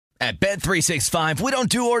At Bet365, we don't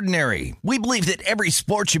do ordinary. We believe that every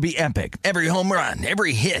sport should be epic. Every home run,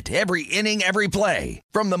 every hit, every inning, every play.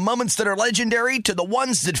 From the moments that are legendary to the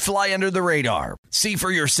ones that fly under the radar. See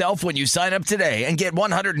for yourself when you sign up today and get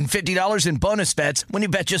 $150 in bonus bets when you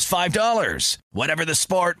bet just $5. Whatever the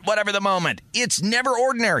sport, whatever the moment, it's never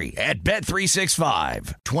ordinary at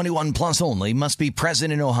Bet365. 21 plus only. Must be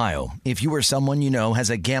present in Ohio. If you or someone you know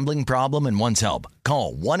has a gambling problem and wants help,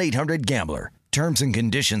 call 1-800-GAMBLER. Terms and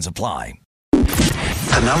conditions apply.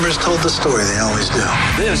 The numbers told the story. They always do.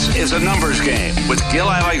 This is a numbers game with Gil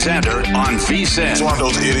Alexander on VSiN. It's one of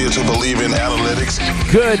those idiots who believe in analytics.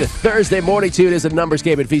 Good Thursday morning to you. It is a numbers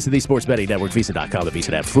game at VSiN, the Sports Betting Network, VSiN.com, the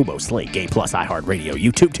VSiN app, Fubo, Sling, Game Plus, iHeartRadio,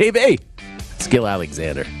 YouTube TV. It's Gil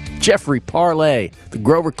Alexander. Jeffrey Parlay, the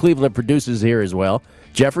Grover Cleveland producers here as well.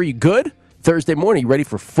 Jeffrey, you good? Thursday morning, you ready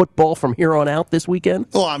for football from here on out this weekend?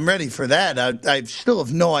 Well, I'm ready for that. I still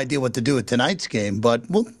have no idea what to do with tonight's game, but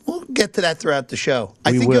we'll get to that throughout the show.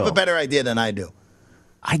 I think you have a better idea than I do.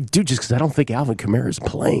 I do, just because I don't think Alvin Kamara is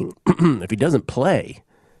playing. If he doesn't play,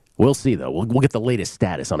 we'll see, though. We'll get the latest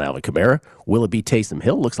status on Alvin Kamara. Will it be Taysom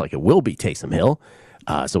Hill? Looks like it will be Taysom Hill.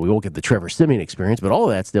 So we won't get the Trevor Siemian experience, but all of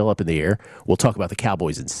that's still up in the air. We'll talk about the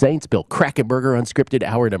Cowboys and Saints. Bill Krackomberger, unscripted,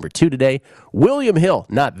 hour number 2 today. William Hill,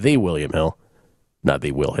 not the William Hill, not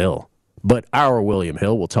the Will Hill, but our William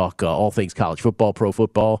Hill. We'll talk all things college football, pro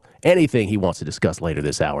football, anything he wants to discuss later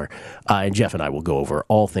this hour. And Jeff and I will go over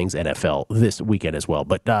all things NFL this weekend as well.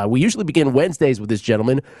 But we usually begin Wednesdays with this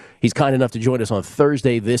gentleman. He's kind enough to join us on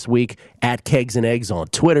Thursday this week at Kegs and Eggs on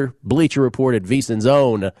Twitter. Bleacher Report at VSiN's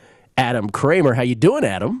own Adam Kramer. How you doing,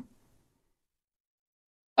 Adam?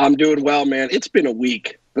 I'm doing well, man. It's been a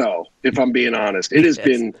week, though, if I'm being honest. It has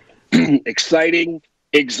been exciting,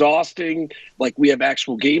 exhausting. Like, we have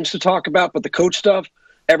actual games to talk about, but the coach stuff,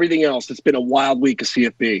 everything else, it's been a wild week of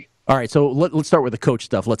CFB. All right, so let's start with the coach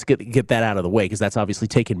stuff. Let's get that out of the way, because that's obviously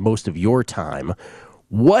taken most of your time.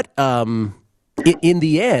 What, in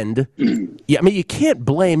the end, yeah, I mean, you can't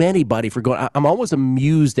blame anybody for going. I'm always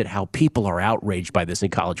amused at how people are outraged by this in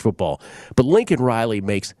college football. But Lincoln Riley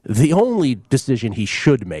makes the only decision he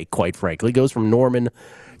should make, quite frankly. Goes from Norman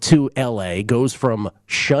to L.A., goes from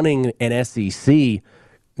shunning an SEC,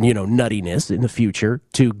 nuttiness in the future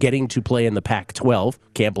to getting to play in the Pac-12.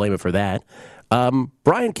 Can't blame him for that.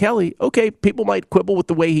 Brian Kelly, okay, people might quibble with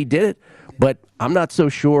the way he did it, but I'm not so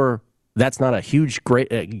sure that's not a huge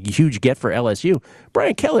get for LSU.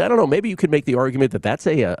 Brian Kelly, I don't know, maybe you could make the argument that that's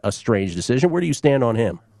a strange decision. Where do you stand on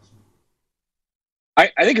him? I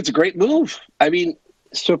think it's a great move. I mean,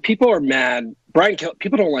 so people are mad.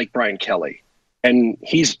 People don't like Brian Kelly, and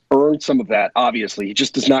he's earned some of that, obviously. He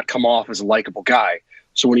just does not come off as a likable guy.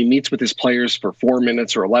 So when he meets with his players for 4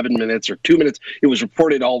 minutes or 11 minutes or 2 minutes, it was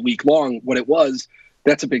reported all week long what it was.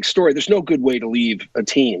 That's a big story. There's no good way to leave a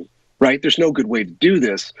team, right? There's no good way to do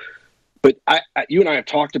this. But you and I have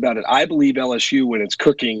talked about it. I believe LSU, when it's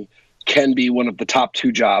cooking, can be one of the top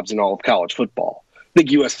 2 jobs in all of college football. I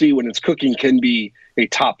think USC, when it's cooking, can be a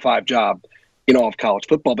top 5 job in all of college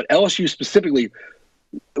football. But LSU specifically,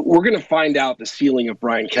 we're going to find out the ceiling of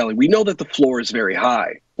Brian Kelly. We know that the floor is very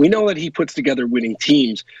high. We know that he puts together winning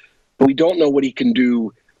teams, but we don't know what he can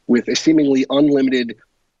do with a seemingly unlimited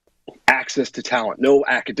access to talent. No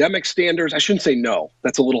academic standards. I shouldn't say no.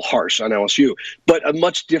 That's a little harsh on LSU, but a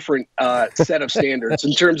much different set of standards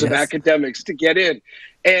in terms of academics to get in.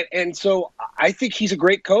 And so I think he's a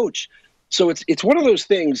great coach. So it's one of those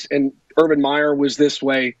things, and Urban Meyer was this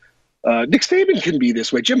way. Nick Saban can be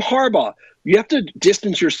this way. Jim Harbaugh, you have to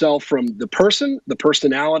distance yourself from the person, the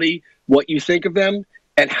personality, what you think of them,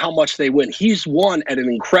 and how much they win. He's won at an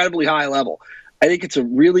incredibly high level. I think it's a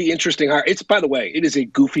really interesting hire. By the way, it is a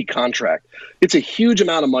goofy contract. It's a huge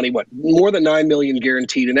amount of money, more than $9 million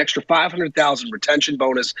guaranteed, an extra $500,000 retention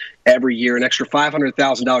bonus every year, an extra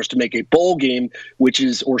 $500,000 to make a bowl game, which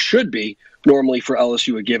is, or should be, normally for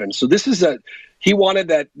LSU a given. So this is he wanted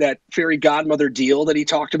that fairy godmother deal that he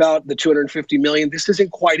talked about, the $250 million. This isn't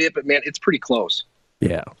quite it, but man, it's pretty close.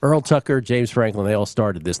 Yeah, Earl Tucker, James Franklin, they all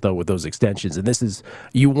started this, though, with those extensions. And this is,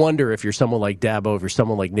 you wonder if you're someone like Dabo, if you're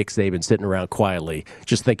someone like Nick Saban sitting around quietly,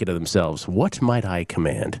 just thinking to themselves, what might I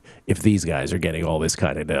command if these guys are getting all this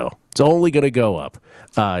kind of dough? It's only going to go up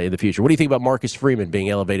in the future. What do you think about Marcus Freeman being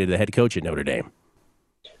elevated to head coach at Notre Dame?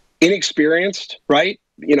 Inexperienced, right?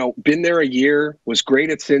 Been there a year, was great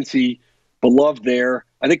at Cincy, beloved there.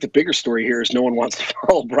 I think the bigger story here is no one wants to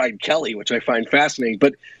follow Brian Kelly, which I find fascinating.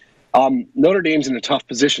 But Notre Dame's in a tough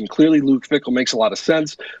position. Clearly, Luke Fickell makes a lot of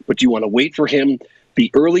sense, but you want to wait for him. The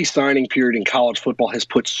early signing period in college football has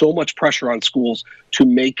put so much pressure on schools to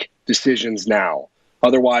make decisions now.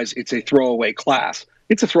 Otherwise, it's a throwaway class.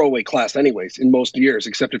 it's a throwaway class anyways in most years,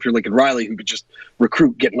 except if you're Lincoln Riley, who could just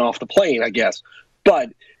recruit getting off the plane, I guess. But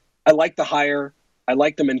I like the hire. I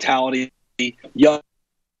like the mentality. Young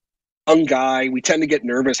guy. We tend to get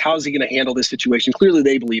nervous. How is he going to handle this situation? Clearly,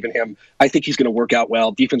 they believe in him. I think he's going to work out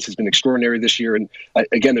well. Defense has been extraordinary this year. And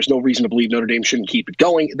again, there's no reason to believe Notre Dame shouldn't keep it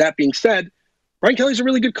going. That being said, Brian Kelly's a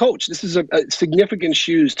really good coach. This is a significant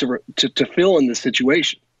shoes to fill in this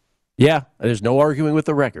situation. Yeah, there's no arguing with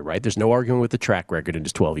the record, right? There's no arguing with the track record in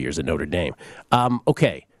his 12 years at Notre Dame.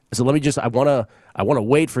 Okay, so let me I want to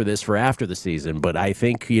wait for this for after the season, but I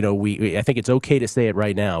think I think it's okay to say it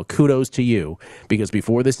right now. Kudos to you, because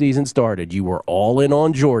before the season started, you were all in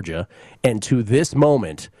on Georgia, and to this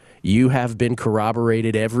moment, you have been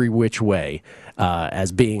corroborated every which way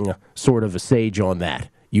as being sort of a sage on that.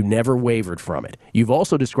 You never wavered from it. You've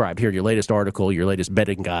also described here in your latest article, your latest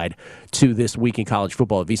betting guide to This Week in College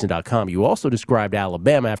Football at VSiN.com, you also described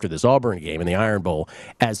Alabama after this Auburn game in the Iron Bowl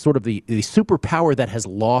as sort of the superpower that has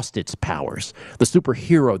lost its powers, the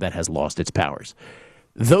superhero that has lost its powers.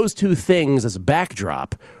 Those two things as a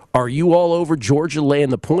backdrop, are you all over Georgia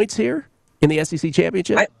laying the points here in the SEC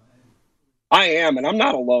Championship? I am, and I'm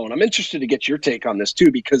not alone. I'm interested to get your take on this, too,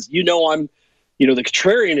 because the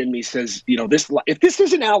contrarian in me says, if this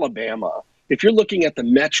isn't Alabama, if you're looking at the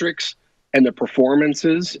metrics and the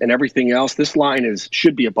performances and everything else, this line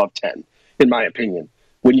should be above 10, in my opinion.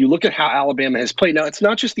 When you look at how Alabama has played, now it's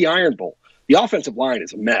not just the Iron Bowl. The offensive line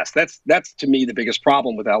is a mess. That's to me the biggest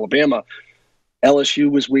problem with Alabama. LSU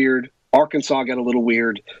was weird. Arkansas got a little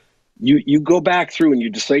weird. You go back through and you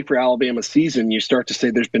decipher Alabama's season, you start to say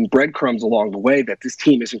there's been breadcrumbs along the way that this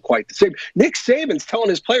team isn't quite the same. Nick Saban's telling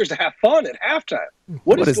his players to have fun at halftime.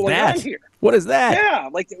 What is going on here? What is that? Yeah,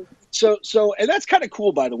 so and that's kind of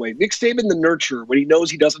cool, by the way. Nick Saban, the nurturer, when he knows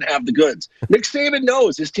he doesn't have the goods. Nick Saban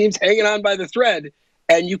knows his team's hanging on by the thread,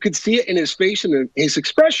 and you could see it in his face and his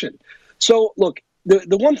expression. So, look,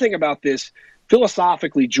 the one thing about this,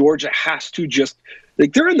 philosophically, Georgia has to just –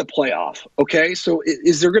 they're in the playoff, okay? So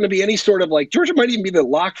is there going to be any sort of Georgia might even be the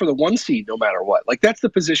lock for the 1 seed no matter what. That's the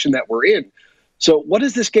position that we're in. So what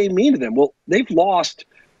does this game mean to them? Well, they've lost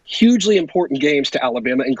hugely important games to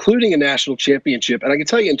Alabama, including a national championship. And I can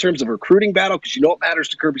tell you in terms of recruiting battle, because it matters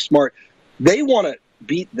to Kirby Smart, they want to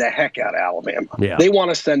beat the heck out of Alabama. Yeah. They want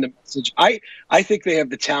to send a message. I think they have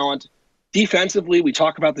the talent. Defensively, we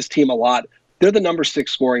talk about this team a lot. They're the number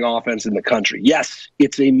 6 scoring offense in the country. Yes,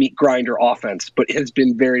 it's a meat grinder offense, but it has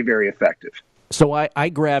been very, very effective. So I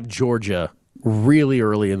grabbed Georgia really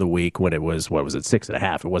early in the week when it was,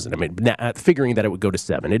 6.5? It wasn't, figuring that it would go to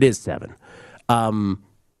 7. It is 7.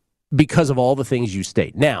 Because of all the things you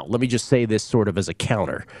state. Now, let me just say this sort of as a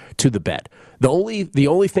counter to the bet. The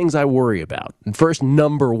only things I worry about, and first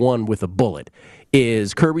number one with a bullet,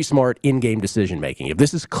 is Kirby Smart in-game decision-making. If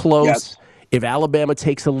this is close... Yes. If Alabama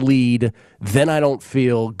takes a lead, then I don't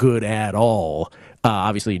feel good at all.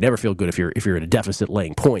 Obviously, you never feel good if you're in a deficit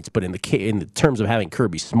laying points. But in the terms of having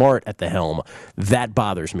Kirby Smart at the helm, that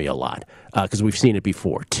bothers me a lot because we've seen it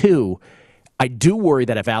before. 2, I do worry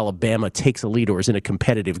that if Alabama takes a lead or is in a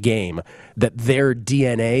competitive game, that their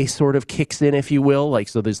DNA sort of kicks in, if you will.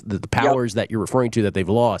 So there's the powers that you're referring to that they've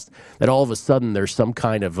lost. That all of a sudden there's some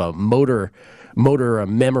kind of motor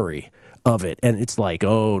memory of it, and it's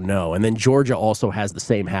oh no. And then Georgia also has the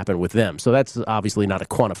same happen with them. So that's obviously not a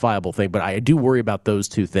quantifiable thing, but I do worry about those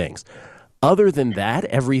two things. Other than that,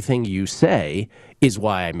 everything you say is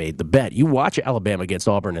why I made the bet. You watch Alabama against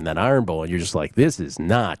Auburn in that Iron Bowl, and you're just this is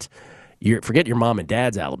not forget your mom and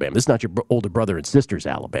dad's Alabama. This is not your older brother and sister's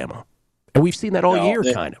Alabama. And we've seen that all year,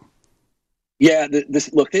 kind of. Yeah,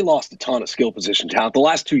 look, they lost a ton of skill position talent. The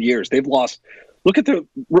last 2 years, they've lost. Look at the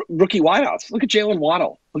rookie wideouts. Look at Jalen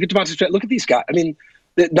Waddle. Look at Devontae Smith. Look at these guys. I mean,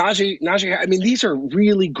 Najee. I mean, these are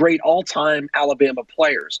really great all-time Alabama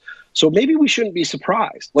players. So maybe we shouldn't be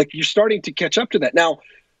surprised. You're starting to catch up to that. Now,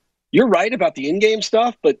 you're right about the in-game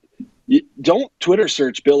stuff, but don't Twitter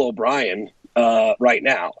search Bill O'Brien right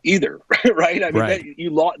now either, right? I mean, right.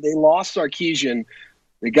 They lost Sarkisian.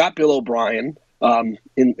 They got Bill O'Brien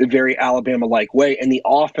in a very Alabama-like way, and the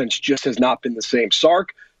offense just has not been the same.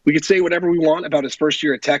 Sark, we could say whatever we want about his first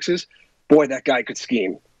year at Texas. Boy, that guy could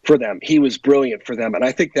scheme for them. He was brilliant for them. And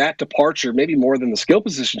I think that departure, maybe more than the skill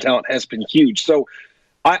position talent, has been huge. So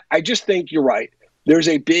I just think you're right. There's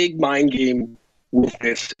a big mind game with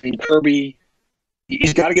this. And Kirby,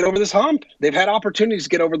 he's got to get over this hump. They've had opportunities to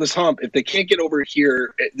get over this hump. If they can't get over it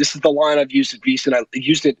here, this is the line I've used at VSiN. I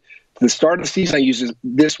used it to the start of the season. I used it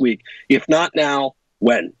this week. If not now,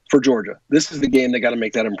 when? For Georgia. This is the game they got to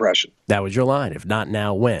make that impression. That was your line. If not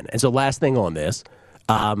now, when? And so last thing on this,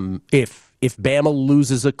 if if Bama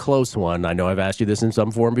loses a close one, I know I've asked you this in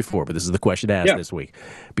some form before, but this is the question to ask this week.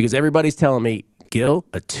 Because everybody's telling me, Gil,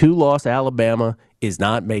 a 2-loss Alabama is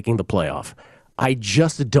not making the playoff. I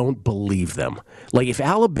just don't believe them. Like, if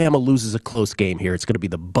Alabama loses a close game here, it's going to be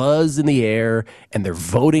the buzz in the air, and they're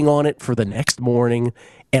voting on it for the next morning,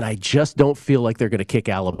 and I just don't feel like they're going to kick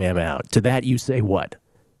Alabama out. To that, you say what?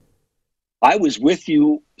 I was with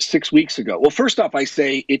you 6 weeks ago. Well, first off, I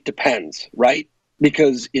say it depends, right?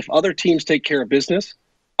 Because if other teams take care of business,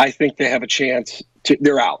 I think they have a chance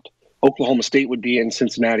they're out. Oklahoma State would be in,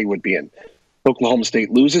 Cincinnati would be in. Oklahoma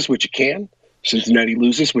State loses, which it can. Cincinnati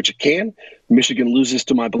loses, which it can. Michigan loses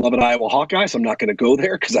to my beloved Iowa Hawkeyes. I'm not going to go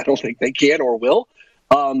there because I don't think they can or will.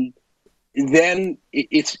 Then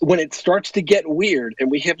it's when it starts to get weird,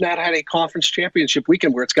 and we have not had a conference championship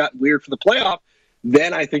weekend where it's gotten weird for the playoff,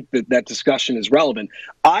 then I think that discussion is relevant.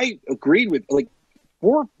 I agreed with,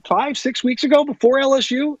 4, 5, 6 weeks ago before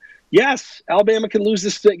LSU, yes, Alabama can lose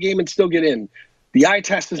this game and still get in. The eye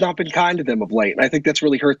test has not been kind to them of late, and I think that's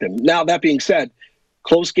really hurt them. Now, that being said,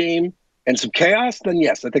 close game and some chaos, then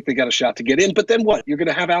yes, I think they got a shot to get in. But then what? You're going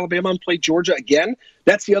to have Alabama and play Georgia again?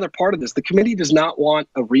 That's the other part of this. The committee does not want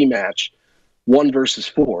a rematch, 1 versus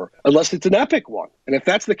 4, unless it's an epic one. And if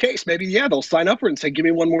that's the case, maybe, they'll sign up for it and say, give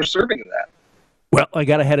me one more serving of that. Well, I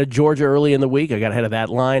got ahead of Georgia early in the week. I got ahead of that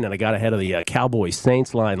line, and I got ahead of the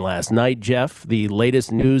Cowboys-Saints line last night. Jeff, the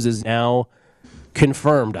latest news is now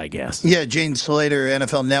confirmed, I guess. Yeah, Jane Slater,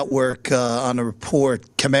 NFL Network, on a report.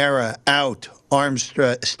 Kamara out.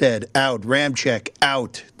 Armstead out. Ramczyk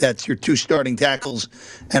out. That's your 2 starting tackles.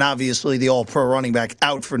 And obviously the all-pro running back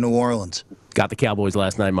out for New Orleans. Got the Cowboys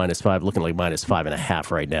last night, -5, looking like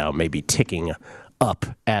 -5.5 right now, maybe ticking up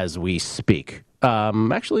as we speak.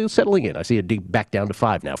 Actually settling in. I see it back down to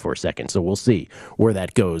 5 now for a second, so we'll see where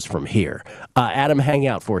that goes from here. Adam, hang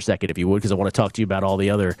out for a second if you would, because I want to talk to you about all the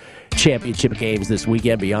other championship games this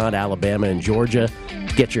weekend beyond Alabama and Georgia.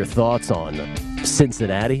 Get your thoughts on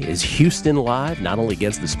Cincinnati. Is Houston live, not only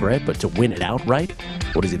against the spread, but to win it outright?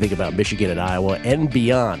 What does he think about Michigan and Iowa and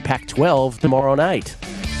beyond? Pac-12 tomorrow night.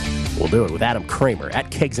 We'll do it with Adam Kramer at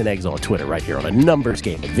Kegs and Eggs on Twitter right here on A Numbers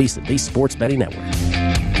Game at VSiN, the Sports Betting Network.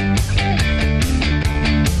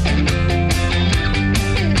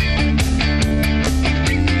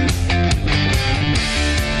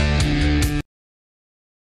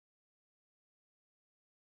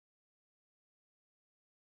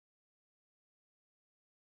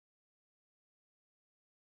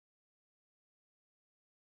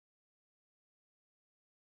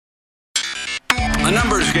 The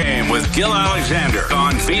Numbers Game with Gil Alexander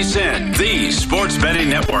on VSiN, the Sports Betting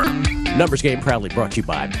Network. Numbers Game proudly brought to you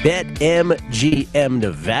by BetMGM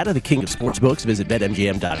Nevada, the king of sportsbooks. Visit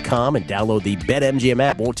BetMGM.com and download the BetMGM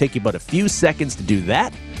app. Won't take you but a few seconds to do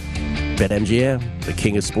that. BetMGM, the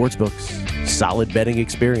king of sportsbooks. Solid betting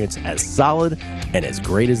experience, as solid and as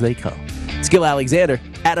great as they come. It's Gil Alexander.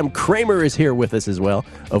 Adam Kramer is here with us as well,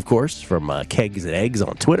 of course, from Kegs and Eggs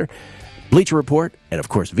on Twitter. Bleacher Report, and of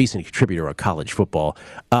course, VSiN contributor on college football.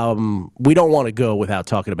 We don't want to go without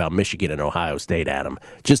talking about Michigan and Ohio State, Adam.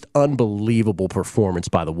 Just unbelievable performance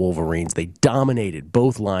by the Wolverines. They dominated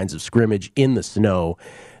both lines of scrimmage in the snow.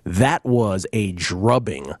 That was a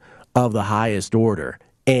drubbing of the highest order.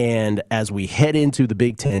 And as we head into the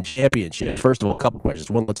Big Ten championship, first of all, a couple questions.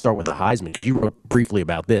 One, let's start with the Heisman. You wrote briefly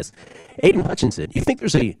about this. Aiden Hutchinson, you think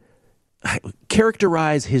there's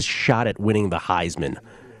characterize his shot at winning the Heisman,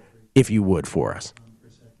 if you would, for us.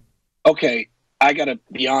 Okay, I got to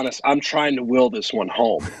be honest. I'm trying to will this one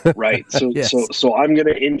home, right? So, Yes. so I'm going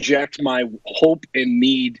to inject my hope and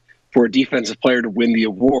need for a defensive player to win the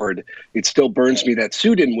award. It still burns me that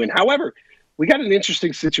Sue didn't win. However, we got an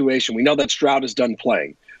interesting situation. We know that Stroud is done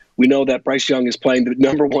playing. We know that Bryce Young is playing the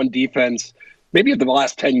number 1 defense, maybe of the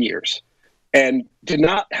last 10 years, and did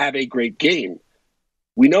not have a great game.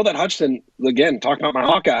 We know that Hutchinson, again, talking about my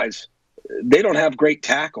Hawkeyes, they don't have great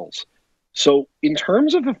tackles. So in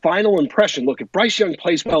terms of the final impression, look, if Bryce Young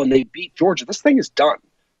plays well and they beat Georgia, this thing is done.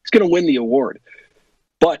 He's going to win the award.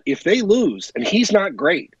 But if they lose and he's not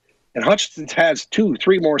great and Hutchinson has 2,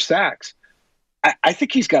 3 more sacks, I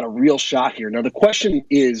think he's got a real shot here. Now, the question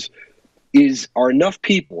is are enough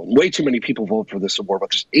people, and way too many people vote for this award,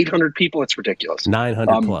 but there's 800 people, it's ridiculous.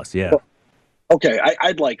 900 plus, yeah. Okay,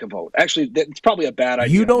 I'd like a vote. Actually, it's probably a bad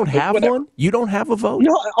idea. You don't have one? You don't have a vote?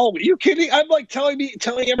 No. Oh, are you kidding? I'm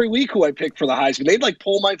telling every week who I pick for the Heisman. They'd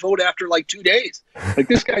pull my vote after 2 days.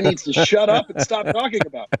 This guy needs to shut up and stop talking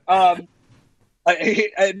about it.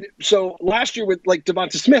 And so last year with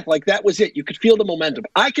Devonta Smith, that was it. You could feel the momentum.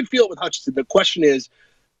 I could feel it with Hutchinson. The question is,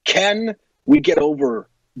 can we get over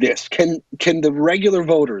this? Can the regular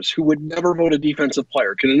voters who would never vote a defensive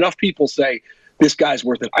player, can enough people say this guy's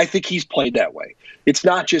worth it? I think he's played that way. It's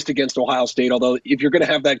not just against Ohio State, although if you're going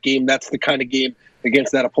to have that game, that's the kind of game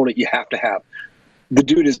against that opponent you have to have. The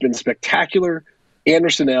dude has been spectacular.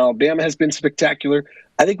 Anderson at Alabama has been spectacular.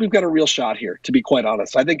 I think we've got a real shot here, to be quite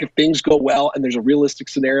honest. I think if things go well and there's a realistic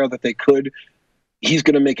scenario that they could, he's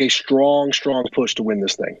going to make a strong, strong push to win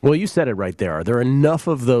this thing. Well, you said it right there. Are there enough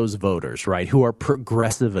of those voters, right, who are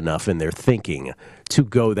progressive enough in their thinking to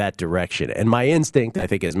go that direction? And my instinct, I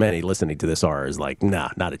think as many listening to this are, is like, nah,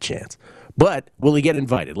 not a chance. But will he get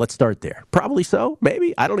invited? Let's start there. Probably so,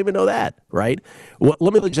 maybe. I don't even know that, right? Well,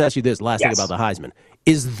 let me just ask you this last thing about the Heisman.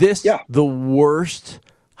 Is this the worst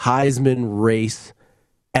Heisman race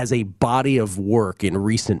as a body of work in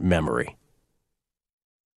recent memory?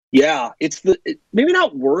 Yeah, maybe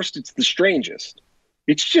not worst, it's the strangest.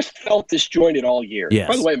 It's just felt disjointed all year. Yes.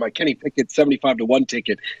 By the way, my Kenny Pickett 75-1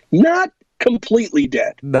 ticket, not completely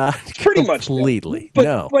dead. Not pretty completely, much dead,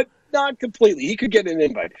 no. But not completely. He could get an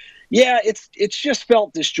invite. Yeah, it's just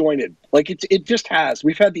felt disjointed. Like it just has.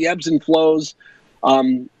 We've had the ebbs and flows.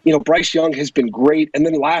 Bryce Young has been great, and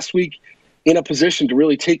then last week in a position to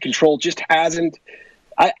really take control just hasn't.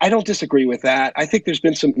 I don't disagree with that. I think there's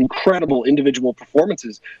been some incredible individual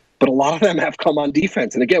performances, but a lot of them have come on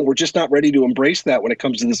defense. And again, we're just not ready to embrace that when it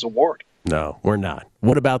comes to this award. No, we're not.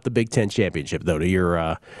 What about the Big Ten championship, though?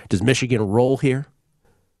 Does Michigan roll here?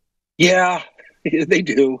 Yeah, they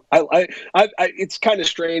do. It's kind of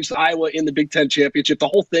strange. Iowa in the Big Ten championship, the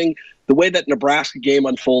whole thing, the way that Nebraska game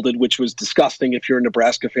unfolded, which was disgusting if you're a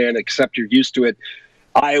Nebraska fan, except you're used to it.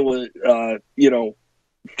 Iowa,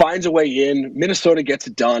 finds a way in. Minnesota gets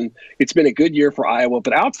it done. It's been a good year for Iowa,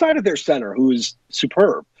 but outside of their center, who is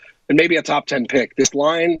superb, and maybe a top 10 pick, this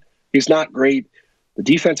line is not great. The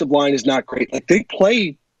defensive line is not great. Like, they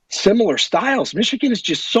play similar styles. Michigan is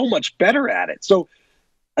just so much better at it. So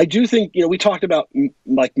I do think, we talked about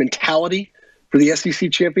like mentality for the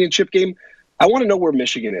SEC championship game. I want to know where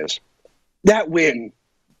Michigan is. That win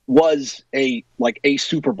was a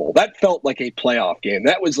Super Bowl. That felt like a playoff game.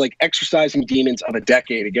 That was like exercising demons of a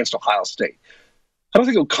decade against Ohio State. I don't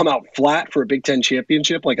think it'll come out flat for a Big Ten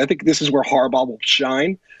championship. I think this is where Harbaugh will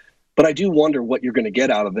shine, but I do wonder what you're going to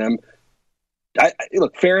get out of them.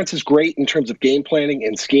 Look, Ferentz is great in terms of game planning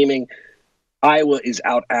and scheming. Iowa is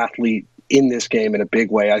out athlete in this game in a big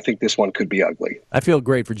way. I think this one could be ugly. I feel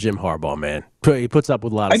great for Jim Harbaugh, man. He puts up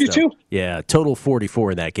with a lot of stuff. I do too. Yeah, total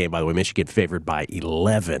 44 in that game, by the way. Michigan favored by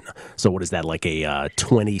 11. So what is that, like a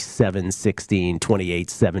 27-16,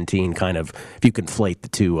 28-17 kind of, if you conflate the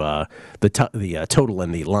two, the total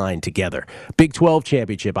and the line together. Big 12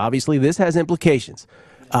 championship, obviously this has implications.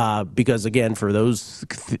 Because, again, for those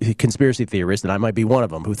conspiracy theorists, and I might be one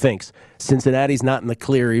of them, who thinks Cincinnati's not in the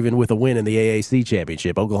clear even with a win in the AAC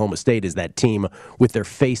championship. Oklahoma State is that team with their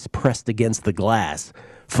face pressed against the glass.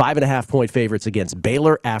 5.5-point favorites against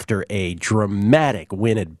Baylor after a dramatic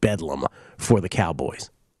win at Bedlam for the Cowboys.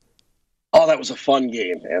 Oh, that was a fun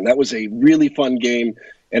game, man. That was a really fun game.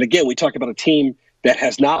 And, again, we talk about a team that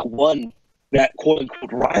has not won that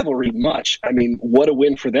quote-unquote rivalry much. I mean, what a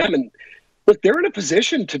win for them. And look, they're in a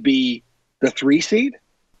position to be the 3 seed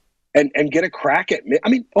and get a crack at – I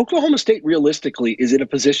mean, Oklahoma State realistically is in a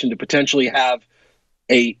position to potentially have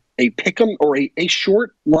a pick'em or a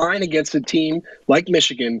short line against a team like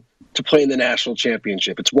Michigan to play in the national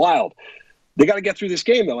championship. It's wild. They got to get through this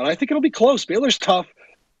game, though, and I think it'll be close. Baylor's tough.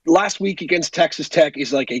 Last week against Texas Tech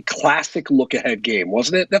is like a classic look-ahead game,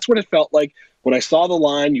 wasn't it? That's what it felt like when I saw the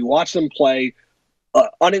line. You watch them play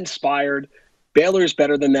uninspired. Baylor is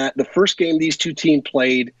better than that. The first game these two teams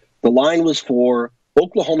played, the line was 4.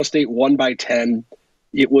 Oklahoma State won by 10.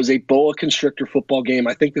 It was a boa constrictor football game.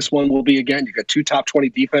 I think this one will be again. You got 2 top 20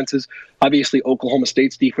 defenses. Obviously, Oklahoma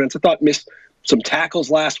State's defense, I thought, missed some tackles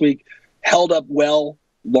last week, held up well,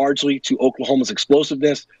 largely to Oklahoma's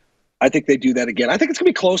explosiveness. I think they do that again. I think it's going to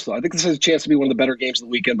be close, though. I think this has a chance to be one of the better games of the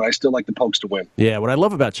weekend, but I still like the Pokes to win. Yeah, what I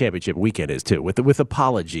love about championship weekend is, too, with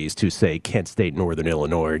apologies to, say, Kent State, Northern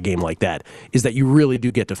Illinois, or a game like that, is that you really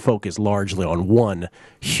do get to focus largely on one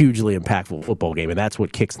hugely impactful football game, and that's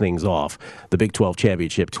what kicks things off. The Big 12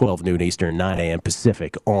 championship, 12 noon Eastern, 9 a.m.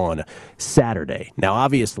 Pacific on Saturday. Now,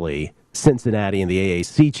 obviously, Cincinnati and the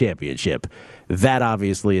AAC championship, that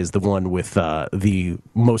obviously is the one with the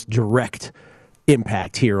most direct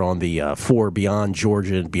impact here on the 4 beyond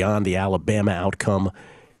Georgia and beyond the Alabama outcome.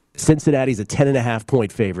 Cincinnati's a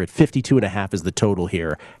 10.5-point favorite. 52.5 is the total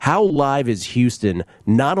here. How live is Houston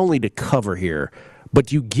not only to cover here, but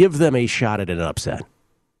do you give them a shot at an upset?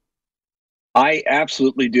 I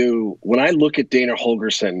absolutely do. When I look at Dana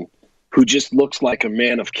Holgorsen, who just looks like a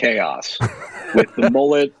man of chaos, with the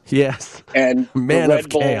mullet. Yes. And man the of Red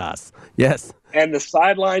Bull, chaos. Yes. and the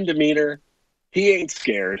sideline demeanor. He ain't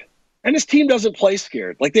scared. And his team doesn't play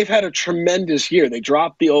scared. Like, they've had a tremendous year. They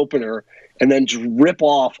dropped the opener and then rip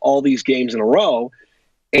off all these games in a row.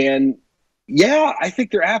 And, yeah, I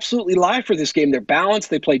think they're absolutely live for this game. They're balanced.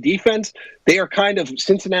 They play defense. They are kind of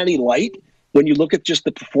Cincinnati light when you look at just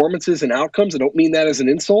the performances and outcomes. I don't mean that as an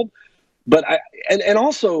insult. But and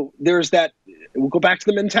also there's that, we'll go back to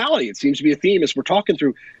the mentality. It seems to be a theme as we're talking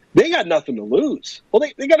through. They got nothing to lose. Well,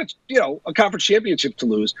 they got a conference championship to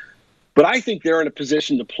lose. But I think they're in a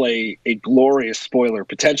position to play a glorious spoiler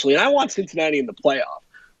potentially. And I want Cincinnati in the playoff.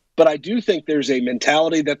 But I do think there's a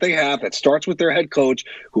mentality that they have that starts with their head coach,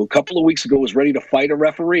 who a couple of weeks ago was ready to fight a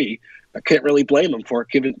referee. I can't really blame him for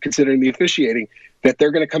it, considering the officiating, that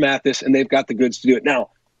they're going to come at this and they've got the goods to do it. Now,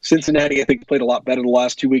 Cincinnati, I think, played a lot better the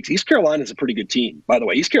last 2 weeks. East Carolina is a pretty good team, by the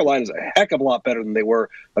way. East Carolina is a heck of a lot better than they were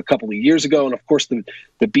a couple of years ago. And, of course,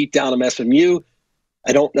 the beat down of SMU.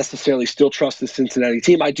 I don't necessarily still trust the Cincinnati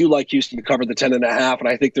team. I do like Houston to cover the 10.5, and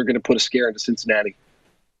I think they're going to put a scare into Cincinnati.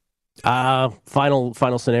 Final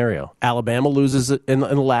scenario. Alabama loses in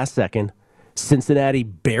the last second. Cincinnati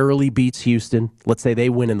barely beats Houston. Let's say they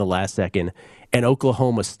win in the last second. And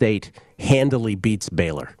Oklahoma State handily beats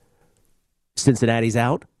Baylor. Cincinnati's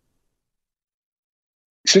out?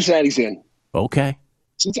 Cincinnati's in. Okay.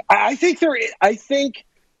 I think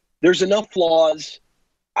there's enough flaws.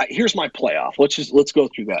 Here's my playoff. Let's go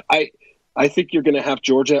through that. I think you're going to have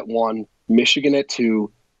Georgia at 1, Michigan at 2,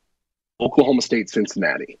 Oklahoma State,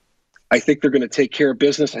 Cincinnati. I think they're going to take care of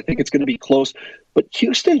business. I think it's going to be close. But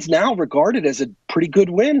Houston's now regarded as a pretty good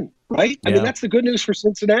win, right? Yeah. I mean, that's the good news for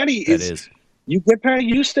Cincinnati. Is you get past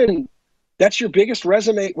Houston, that's your biggest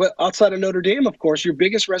resume, well, outside of Notre Dame, of course, your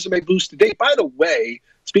biggest resume boost to date. By the way,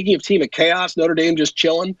 speaking of team of chaos, Notre Dame just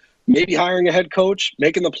chilling, maybe hiring a head coach,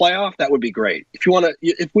 making the playoff, that would be great. If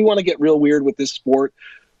we want to get real weird with this sport,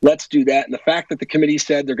 let's do that. And the fact that the committee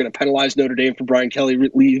said they're going to penalize Notre Dame for Brian Kelly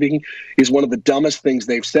leaving is one of the dumbest things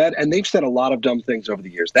they've said. And they've said a lot of dumb things over the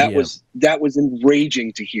years. That was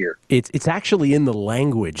enraging to hear. It's actually in the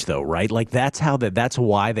language, though, right? Like, that's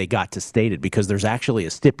why they got to state it, because there's actually a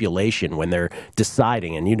stipulation when they're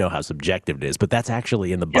deciding, and you know how subjective it is, but that's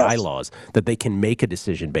actually in the bylaws that they can make a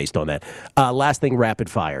decision based on that. Last thing, rapid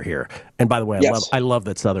fire here. And by the way, I love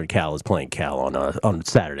that Southern Cal is playing Cal on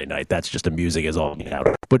Saturday night. That's just amusing as all get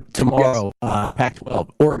out. But tomorrow, Pac-12,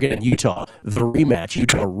 Oregon and Utah, the rematch.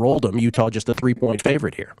 Utah rolled them. Utah just a 3-point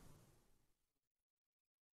favorite here.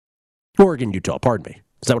 Oregon, Utah, pardon me.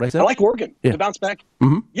 Is that what I said? I like Oregon to bounce back.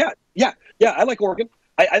 Mm-hmm. Yeah, I like Oregon.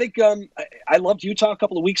 I think I loved Utah a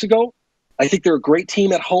couple of weeks ago. I think they're a great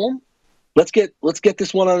team at home. Let's get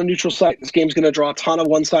this one on a neutral site. This game's going to draw a ton of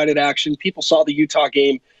one-sided action. People saw the Utah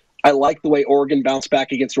game. I like the way Oregon bounced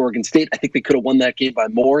back against Oregon State. I think they could have won that game by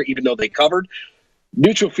more, even though they covered.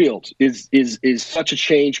 Neutral field is such a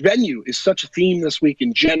change. Venue is such a theme this week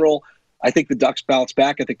in general. I think the Ducks bounce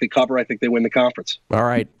back. I think they cover. I think they win the conference. All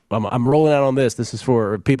right. I'm rolling out on this. This is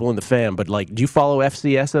for people in the fan, but do you follow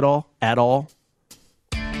FCS at all? At all?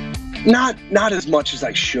 Not as much as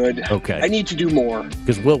I should. Okay. I need to do more.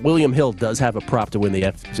 Because William Hill does have a prop to win the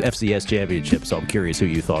FCS championship, so I'm curious who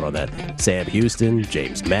you thought on that. Sam Houston,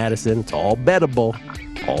 James Madison. It's all bettable.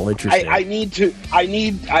 All interesting.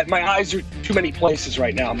 My eyes are too many places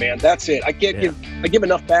right now, man. That's it. I give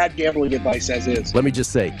enough bad gambling advice as is. Let me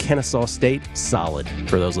just say, Kennesaw State, solid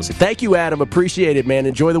for those listening. Thank you, Adam. Appreciate it, man.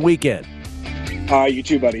 Enjoy the weekend. All right, you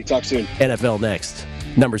too, buddy. Talk soon. NFL next.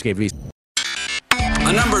 Numbers Game VSiN.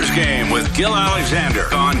 The Numbers Game with Gil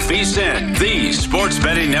Alexander on VSiN, the Sports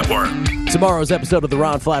Betting Network. Tomorrow's episode of the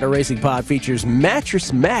Ron Flatter Racing Pod features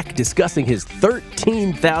Mattress Mac discussing his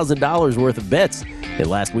 $13,000 worth of bets in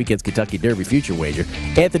last weekend's Kentucky Derby future wager.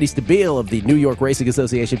 Anthony Stabile of the New York Racing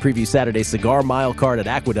Association previews Saturday's Cigar Mile card at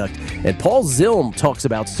Aqueduct. And Paul Zilm talks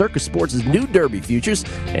about Circus Sports' new Derby futures,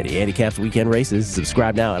 and he handicaps weekend races.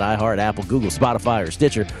 Subscribe now at iHeart, Apple, Google, Spotify, or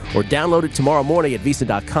Stitcher, or download it tomorrow morning at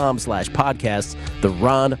VSiN.com/podcasts. The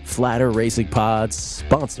Ron Flatter Racing Pod,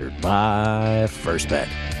 sponsored by First Bet.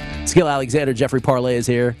 Skill Alexander, Jeffrey Parlay is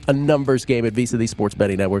here. A numbers game at VSiN, the Sports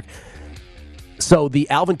Betting Network. So the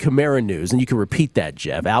Alvin Kamara news, and you can repeat that,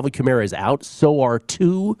 Jeff. Alvin Kamara is out. So are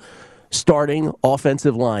 2 starting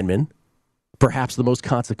offensive linemen, perhaps the most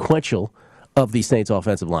consequential of the Saints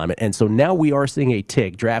offensive linemen. And so now we are seeing a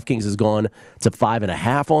tick. DraftKings has gone to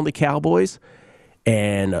 5.5 on the Cowboys,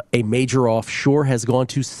 and a major offshore has gone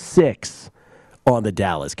to 6 on the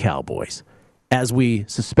Dallas Cowboys, as we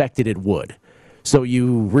suspected it would. So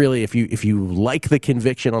you really, if you like the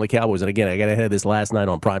conviction on the Cowboys, and again, I got ahead of this last night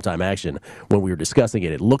on Primetime Action when we were discussing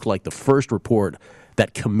it, it looked like the first report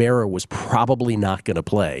that Kamara was probably not going to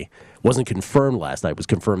play. Wasn't confirmed last night, was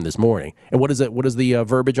confirmed this morning. And what is it? What is the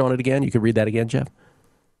verbiage on it again? You could read that again, Jeff?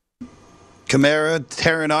 Kamara,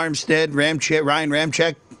 Terran Armstead, Ryan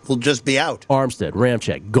Ramczyk will just be out. Armstead,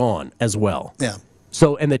 Ramczyk, gone as well. Yeah.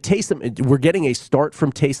 So, and the Taysom, we're getting a start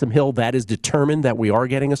from Taysom Hill. That is determined that we are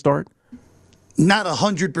getting a start? Not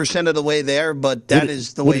 100% of the way there, but that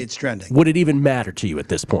is the way it's trending. Would it even matter to you at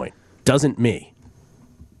this point? Doesn't me.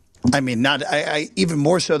 I mean, I even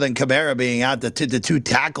more so than Kamara being out, the two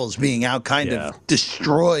tackles being out kind of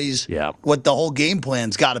destroys what the whole game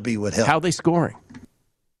plan's got to be with Hill. How are they scoring?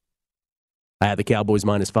 I had the Cowboys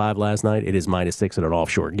 -5 last night. It is -6 at an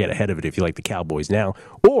offshore. Get ahead of it if you like the Cowboys now.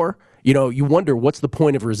 Or, you wonder what's the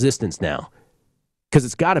point of resistance now? Because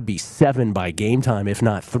it's got to be 7 by game time, if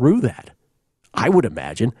not through that. I would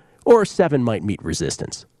imagine. Or 7 might meet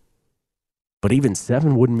resistance. But even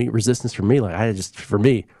 7 wouldn't meet resistance for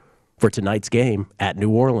me. For tonight's game at New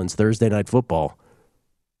Orleans, Thursday Night Football,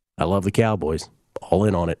 I love the Cowboys. All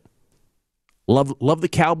in on it. Love the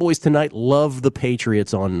Cowboys tonight. Love the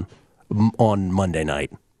Patriots on Monday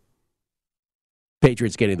night.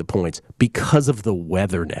 Patriots getting the points because of the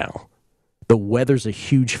weather now. The weather's a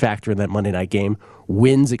huge factor in that Monday night game.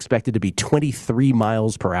 Winds expected to be 23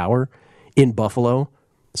 miles per hour in Buffalo.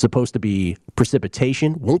 Supposed to be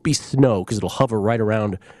precipitation. Won't be snow because it'll hover right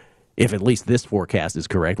around, if at least this forecast is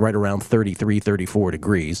correct, right around 33, 34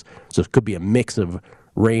 degrees. So it could be a mix of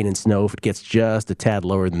rain and snow if it gets just a tad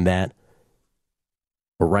lower than that.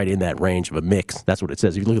 Or right in that range of a mix. That's what it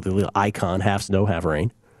says. If you look at the little icon, half snow, half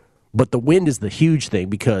rain. But the wind is the huge thing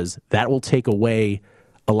because that will take away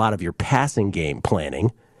a lot of your passing game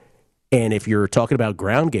planning. And if you're talking about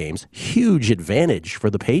ground games, huge advantage for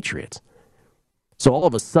the Patriots. So all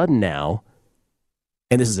of a sudden now,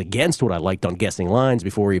 and this is against what I liked on guessing lines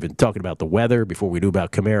before we even talking about the weather, before we knew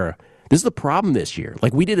about Kamara. This is the problem this year.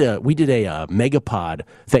 Like we did a Megapod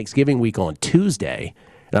Thanksgiving week on Tuesday,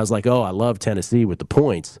 and I was like, I love Tennessee with the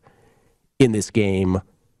points in this game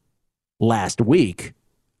last week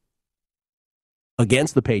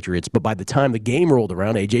against the Patriots. But by the time the game rolled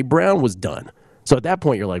around, A.J. Brown was done. So at that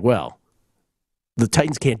point, you're like, well, the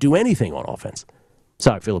Titans can't do anything on offense. That's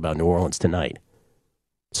how I feel about New Orleans tonight.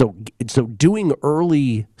 So doing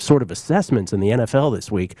early sort of assessments in the NFL this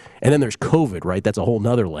week, and then there's COVID, right? That's a whole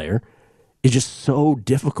nother layer. It's just so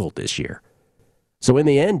difficult this year. So in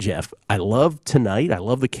the end, Jeff, I love tonight. I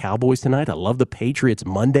love the Cowboys tonight. I love the Patriots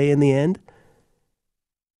Monday in the end.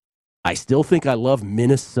 I still think I love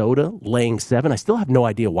Minnesota laying 7. I still have no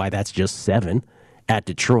idea why that's just 7 at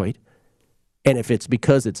Detroit. And if it's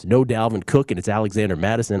because it's no Dalvin Cook and it's Alexander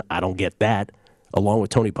Mattison, I don't get that. Along with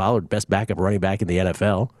Tony Pollard, best backup running back in the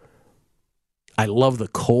NFL. I love the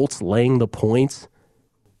Colts laying the points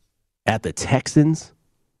at the Texans.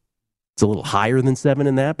 It's a little higher than 7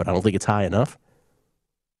 in that, but I don't think it's high enough.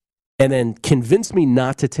 And then convince me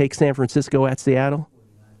not to take San Francisco at Seattle.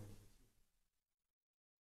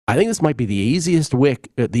 I think this might be the easiest week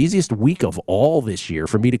of all this year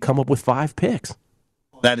for me to come up with 5 picks.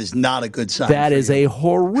 That is not a good sign. That is a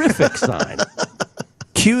horrific sign.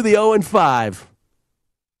 Cue the 0-5.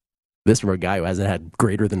 This from a guy who hasn't had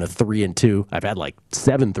greater than a 3-2. I've had like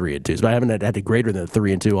 7 3-2s, but I haven't had a greater than a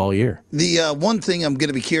 3-2 all year. The one thing I'm going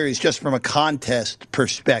to be curious, just from a contest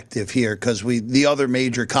perspective here, because the other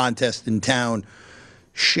major contest in town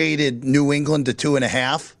shaded New England to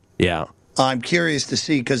 2.5. Yeah. I'm curious to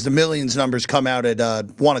see, because the Millions numbers come out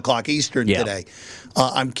at 1 o'clock Eastern today.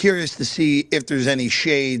 I'm curious to see if there's any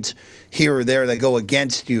shades here or there that go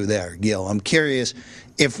against you there, Gil. I'm curious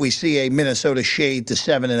if we see a Minnesota shade to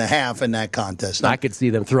 7.5 in that contest. I could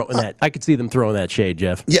see them throwing that. I could see them throwing that shade,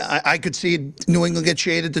 Jeff. Yeah, I could see New England get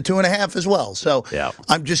shaded to 2.5 as well. So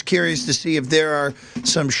I'm just curious to see if there are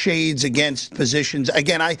some shades against positions.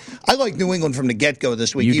 Again, I like New England from the get-go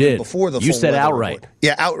this week, before the full You said weather outright. report.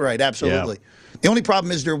 Yeah, outright, absolutely. Yeah. The only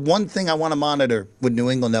problem is one thing I want to monitor with New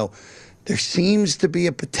England, though. There seems to be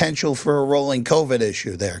a potential for a rolling COVID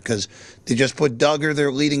issue there because they just put Duggar,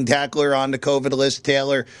 their leading tackler, on the COVID list.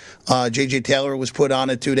 Taylor, J.J. Taylor was put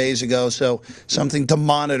on it 2 days ago. So something to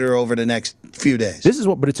monitor over the next few days.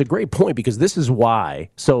 But it's a great point because this is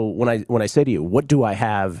why. So when I say to you, what do I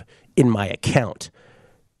have in my account?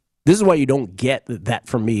 This is why you don't get that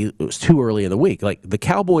from me. It was too early in the week. Like the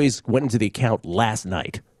Cowboys went into the account last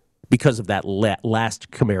night because of that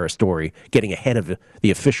last Kamara story, getting ahead of the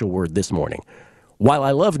official word this morning. While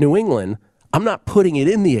I love New England, I'm not putting it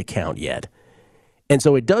in the account yet. And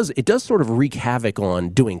so it does sort of wreak havoc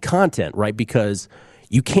on doing content, right? Because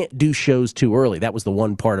you can't do shows too early. That was the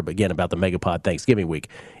one part about the Megapod Thanksgiving week.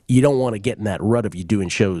 You don't want to get in that rut of you doing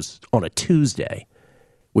shows on a Tuesday.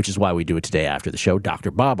 which is why we do it today after the show.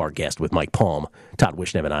 Dr. Bob, our guest, with Mike Palm, Todd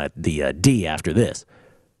Wishnev, and I, the D after this.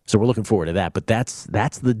 So we're looking forward to that. But that's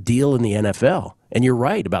the deal in the NFL. And you're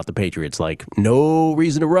right about the Patriots. Like, no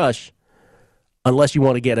reason to rush unless you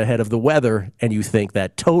want to get ahead of the weather and you think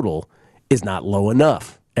that total is not low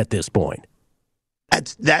enough at this point.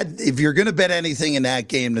 If you're going to bet anything in that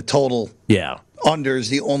game, the total under is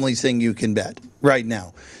the only thing you can bet right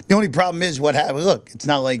now. The only problem is what happened. Look, it's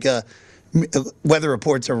not like weather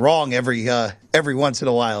reports are wrong every once in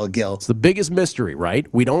a while, Gil. It's the biggest mystery, right?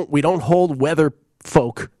 We don't hold weather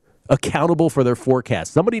folk accountable for their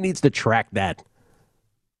forecast. Somebody needs to track that.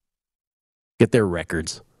 Get their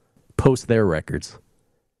records. Post their records.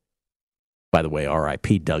 By the way,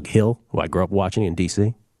 R.I.P. Doug Hill, who I grew up watching in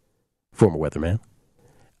D.C., former weatherman.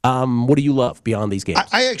 What do you love beyond these games?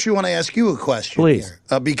 I actually want to ask you a question. Please.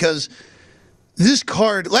 Here, because this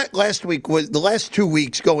card, last week, was the last 2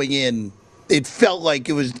 weeks going in, it felt like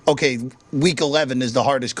it was, okay, week 11 is the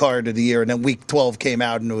hardest card of the year, and then week 12 came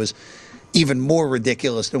out, and it was even more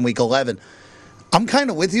ridiculous than week 11. I'm kind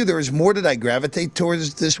of with you. There was more that I gravitate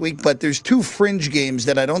towards this week, but there's two fringe games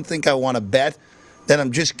that I don't think I want to bet that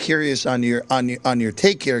I'm just curious on your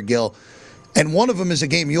take here, Gil. And one of them is a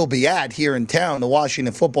game you'll be at here in town, the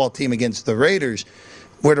Washington football team against the Raiders,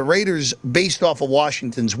 where the Raiders, based off of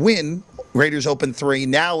Washington's win, Raiders opened 3,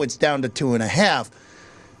 now it's down to 2.5.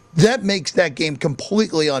 That makes that game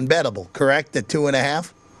completely unbettable, correct, at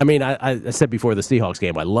 2.5? I mean, I said before the Seahawks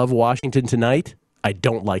game, I love Washington tonight. I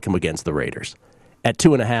don't like them against the Raiders. At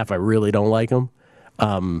 2.5, I really don't like them.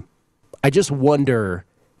 I just wonder...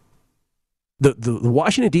 The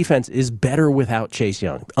Washington defense is better without Chase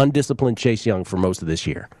Young. Undisciplined Chase Young for most of this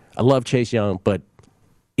year. I love Chase Young, but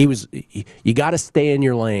you got to stay in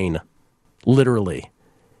your lane, literally.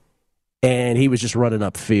 And he was just running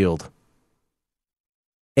upfield.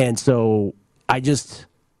 And so I just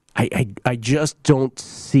don't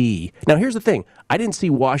see. Now here's the thing. I didn't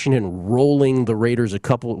see Washington rolling the Raiders a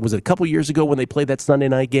couple years ago when they played that Sunday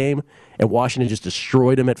night game and Washington just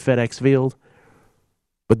destroyed them at FedEx Field.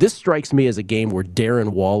 But this strikes me as a game where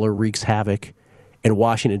Darren Waller wreaks havoc and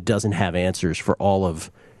Washington doesn't have answers for all of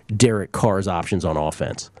Derek Carr's options on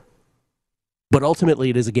offense. But ultimately,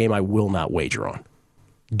 it is a game I will not wager on.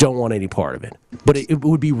 Don't want any part of it. But it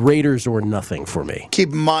would be Raiders or nothing for me.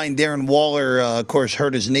 Keep in mind, Darren Waller, of course,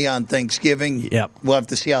 hurt his knee on Thanksgiving. Yep. We'll have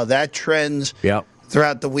to see how that trends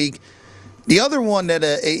throughout the week. The other one that,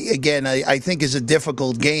 again, I think is a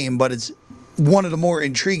difficult game, but it's one of the more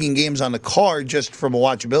intriguing games on the card, just from a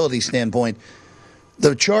watchability standpoint.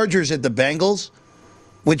 The Chargers at the Bengals,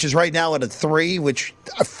 which is right now at a 3, which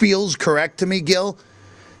feels correct to me, Gil.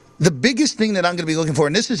 The biggest thing that I'm going to be looking for,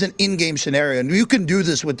 and this is an in-game scenario, and you can do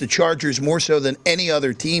this with the Chargers more so than any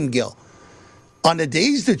other team, Gil. On the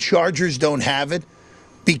days the Chargers don't have it,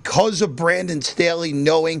 because of Brandon Staley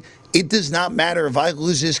knowing it does not matter if I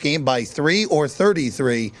lose this game by 3 or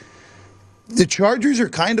 33, the Chargers are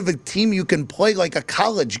kind of a team you can play like a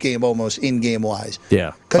college game almost in-game wise.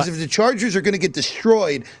 Yeah. Because if the Chargers are going to get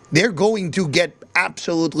destroyed, they're going to get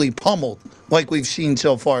absolutely pummeled like we've seen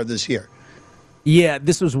so far this year. Yeah,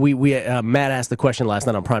 this was Matt asked the question last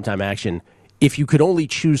night on Primetime Action. If you could only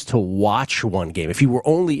choose to watch one game, if you were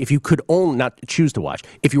only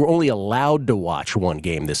allowed to watch one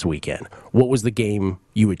game this weekend, what was the game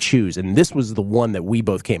you would choose? And this was the one that we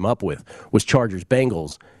both came up with, was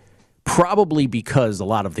Chargers-Bengals. Probably because a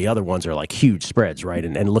lot of the other ones are like huge spreads, right,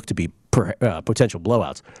 and look to be potential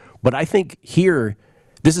blowouts. But I think here,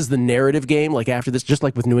 this is the narrative game. Like after this, just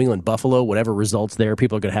like with New England Buffalo, whatever results there,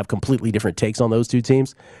 people are going to have completely different takes on those two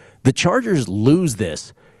teams. The Chargers lose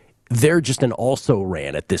this, they're just an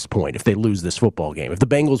also-ran at this point if they lose this football game. If the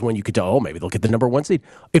Bengals win, you could tell, oh, maybe they'll get the number 1 seed.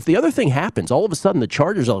 If the other thing happens, all of a sudden the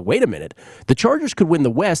Chargers are like, wait a minute, the Chargers could win the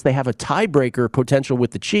West. They have a tiebreaker potential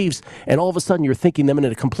with the Chiefs, and all of a sudden you're thinking them in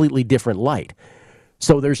a completely different light.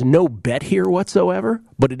 So there's no bet here whatsoever,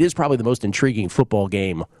 but it is probably the most intriguing football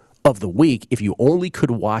game of the week. If you only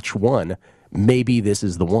could watch one, maybe this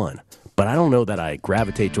is the one. But I don't know that I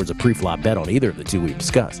gravitate towards a pre-flop bet on either of the two we've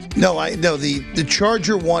discussed. No, the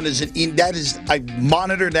Charger one is I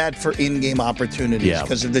monitor that for in-game opportunities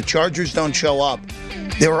because if the Chargers don't show up,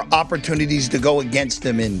 there are opportunities to go against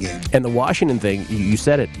them in-game. And the Washington thing, you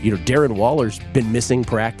said it. Darren Waller's been missing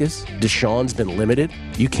practice. Deshaun's been limited.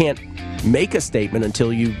 You can't make a statement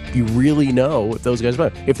until you really know if those guys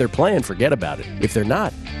play. If they're playing, forget about it. If they're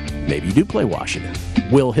not, maybe you do play Washington.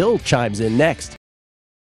 Will Hill chimes in next.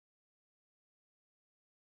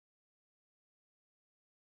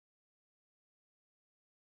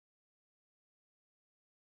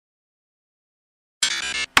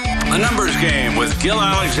 A numbers game with Gil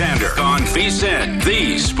Alexander on VSiN,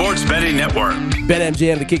 the Sports Betting Network.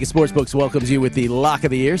 BetMGM, the king of sportsbooks, welcomes you with the lock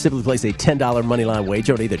of the year. Simply place a $10 moneyline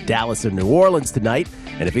wager on either Dallas or New Orleans tonight.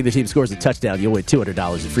 And if either team scores a touchdown, you'll win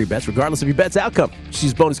 $200 in free bets, regardless of your bet's outcome. Just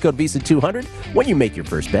use bonus code VSiN200 when you make your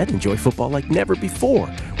first bet. Enjoy football like never before.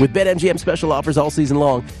 With BetMGM special offers all season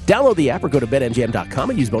long, download the app or go to BetMGM.com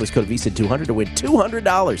and use bonus code VSiN200 to win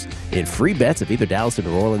 $200 in free bets if either Dallas or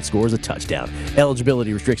New Orleans scores a touchdown.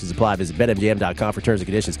 Eligibility restrictions apply. Visit BetMGM.com for terms and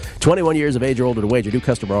conditions. 21 years of age or older to wager. New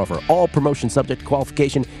customer offer. All promotions subject to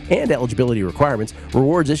qualification and eligibility requirements.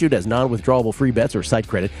 Rewards issued as non-withdrawable free bets or site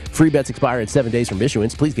credit. Free bets expire in 7 days from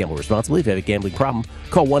issuance. Please gamble responsibly. If you have a gambling problem,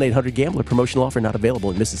 call 1-800-GAMBLER. Promotional offer not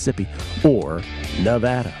available in Mississippi or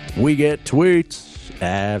Nevada. We get tweets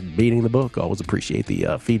at Beating the Book. Always appreciate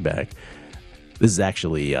the feedback. This is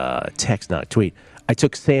actually text, not tweet. I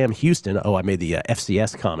took Sam Houston. I made the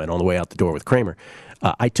FCS comment on the way out the door with Kramer.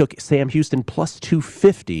 I took Sam Houston plus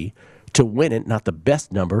 250 to win it. Not the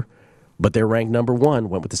best number, but they're ranked number one.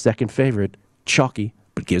 Went with the second favorite. Chalky,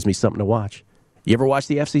 but gives me something to watch. You ever watch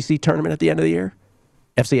the FCC tournament at the end of the year?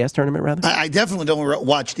 FCS tournament, rather? I definitely don't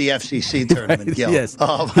watch the FCC tournament, right. Gil. Yes.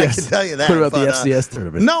 I can tell you that. What about the FCS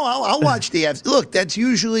tournament? No, I'll watch the FCS. Look, that's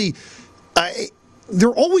usually...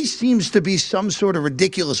 there always seems to be some sort of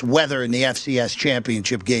ridiculous weather in the FCS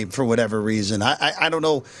championship game for whatever reason. I don't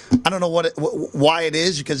know. I don't know why it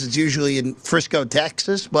is, because it's usually in Frisco,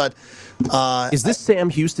 Texas. But is this Sam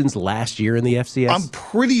Houston's last year in the FCS? I'm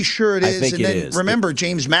pretty sure it is. I think and it then is. Remember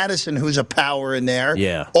James Madison, who's a power in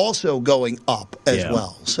there, also going up as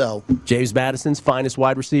well. So James Madison's finest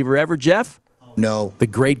wide receiver ever, Jeff? No, the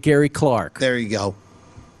great Gary Clark. There you go.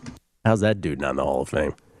 How's that dude not in the Hall of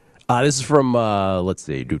Fame? This is from, let's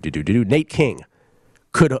see, Nate King.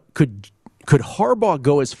 Could Harbaugh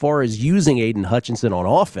go as far as using Aiden Hutchinson on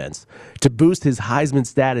offense to boost his Heisman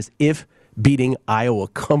status if beating Iowa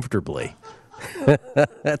comfortably?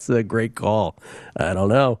 That's a great call. I don't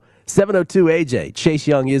know. 702-AJ, Chase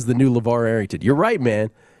Young is the new LeVar Arrington. You're right, man.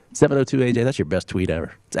 702-AJ, that's your best tweet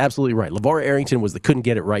ever. It's absolutely right. LeVar Arrington was the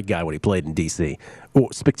couldn't-get-it-right guy when he played in D.C.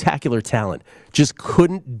 Spectacular talent. Just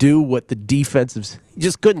couldn't do what the defensive... He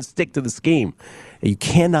just couldn't stick to the scheme. You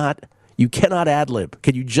cannot ad-lib.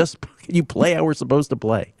 Can you play how we're supposed to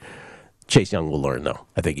play? Chase Young will learn, though.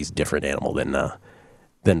 I think he's a different animal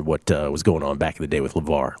than what was going on back in the day with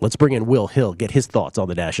LeVar. Let's bring in Will Hill, get his thoughts on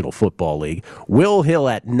the National Football League. Will Hill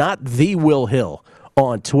at Not The Will Hill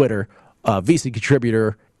on Twitter, VC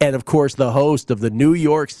contributor, and, of course, the host of the New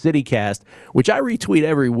York City Cast, which I retweet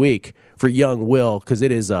every week for young Will, because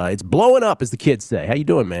it's blowing up, as the kids say. How you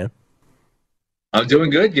doing, man? I'm doing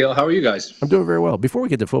good, Gil. How are you guys? I'm doing very well. Before we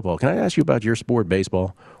get to football, can I ask you about your sport,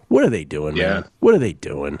 baseball? What are they doing, man? What are they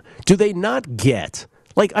doing? Do they not get,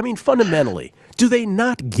 fundamentally, do they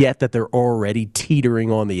not get that they're already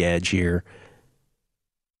teetering on the edge here?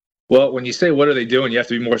 Well, when you say what are they doing, you have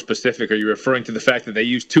to be more specific. Are you referring to the fact that they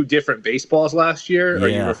used two different baseballs last year? Yeah. Are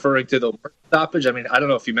you referring to the work stoppage? I mean, I don't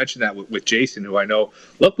know if you mentioned that with Jason, who I know.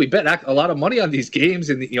 Look, we bet a lot of money on these games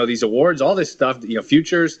and these awards, all this stuff.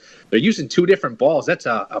 Futures. They're using two different balls. That's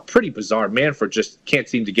a pretty bizarre. Manfred just can't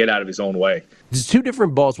seem to get out of his own way. There's two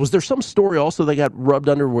different balls. Was there some story also they got rubbed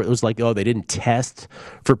under where it was like, they didn't test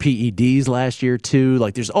for PEDs last year too?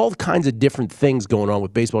 Like, there's all kinds of different things going on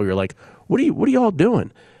with baseball. You're like, what are y'all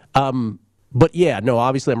doing? But yeah, no,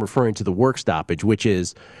 obviously I'm referring to the work stoppage, which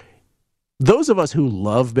is those of us who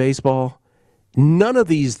love baseball, none of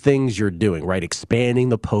these things you're doing, right? Expanding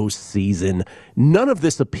the postseason, none of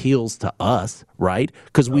this appeals to us, right?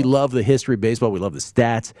 Because we love the history of baseball. We love the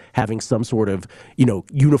stats, having some sort of,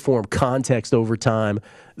 uniform context over time,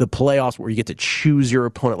 the playoffs where you get to choose your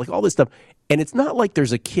opponent, like all this stuff. And it's not like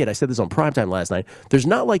there's a kid, I said this on primetime last night, there's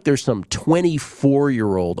not like there's some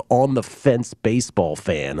 24-year-old on-the-fence baseball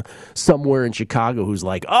fan somewhere in Chicago who's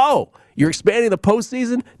like, oh, you're expanding the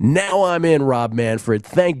postseason? Now I'm in, Rob Manfred.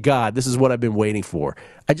 Thank God. This is what I've been waiting for.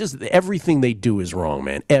 Everything they do is wrong,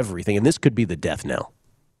 man. Everything. And this could be the death knell.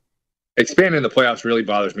 Expanding the playoffs really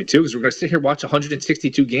bothers me, too, because we're going to sit here and watch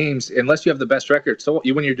 162 games. Unless you have the best record, so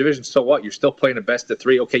you win your division, so what? You're still playing a best of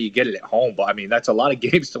three. Okay, you get it at home, but, that's a lot of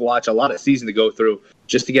games to watch, a lot of season to go through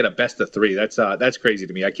just to get a best of three. That's crazy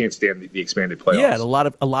to me. I can't stand the expanded playoffs. Yeah, and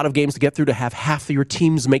a lot of games to get through to have half of your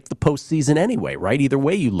teams make the postseason anyway, right? Either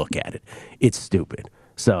way you look at it. It's stupid.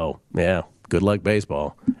 So, yeah, good luck,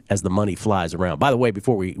 baseball, as the money flies around. By the way,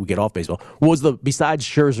 before we get off baseball, besides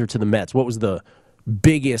Scherzer to the Mets, what was the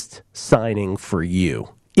biggest signing for you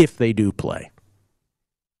if they do play?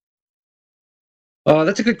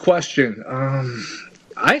 That's a good question.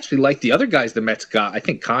 I actually like the other guys the Mets got. I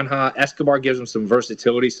think Escobar gives them some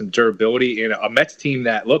versatility, some durability, and a Mets team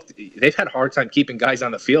that, look, they've had a hard time keeping guys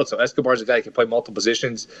on the field. So Escobar's a guy who can play multiple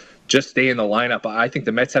positions, just stay in the lineup. I think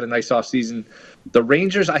the Mets had a nice offseason. The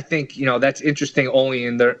Rangers, I think, that's interesting only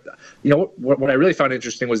in their – what I really found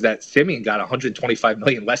interesting was that Simeon got $125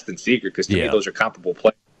 million less than Seager, because to me those are comparable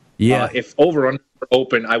players. Yeah. If over-under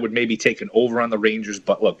open, I would maybe take an over on the Rangers,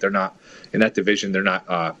 but look, they're not in that division. They're not,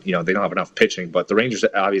 they don't have enough pitching, but the Rangers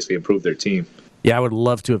obviously improved their team. Yeah, I would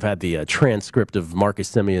love to have had the transcript of Marcus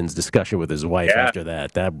Simeon's discussion with his wife after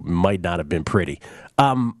that. That might not have been pretty.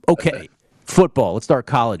 Okay, football. Let's start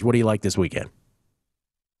college. What do you like this weekend?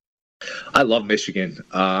 I love Michigan.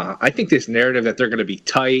 I think this narrative that they're going to be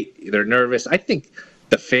tight, they're nervous. I think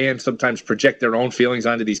the fans sometimes project their own feelings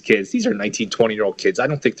onto these kids. These are 19, 20-year-old kids. I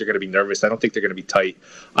don't think they're going to be nervous. I don't think they're going to be tight.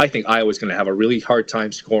 I think Iowa's going to have a really hard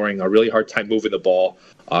time scoring, a really hard time moving the ball.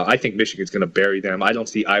 I think Michigan's going to bury them. I don't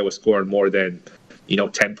see Iowa scoring more than,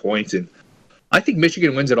 10 points. And I think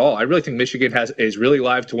Michigan wins it all. I really think Michigan is really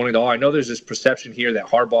live to win it all. I know there's this perception here that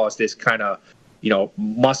Harbaugh is this kind of,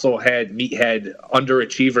 musclehead, meathead,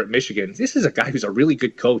 underachiever at Michigan. This is a guy who's a really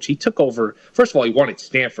good coach. He took over, first of all, he won at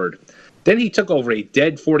Stanford. Then he took over a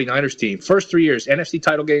dead 49ers team. First 3 years, NFC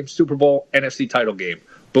title game, Super Bowl, NFC title game.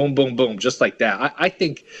 Boom, boom, boom, just like that. I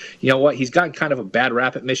think, he's gotten kind of a bad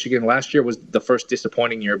rap at Michigan. Last year was the first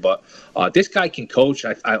disappointing year, but this guy can coach.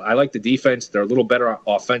 I like the defense. They're a little better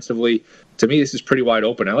offensively. To me, this is pretty wide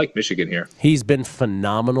open. I like Michigan here. He's been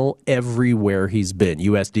phenomenal everywhere he's been.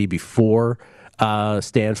 USD before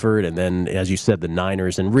Stanford, and then, as you said, the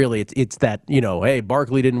Niners. And really, it's that, hey,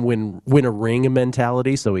 Barkley didn't win a ring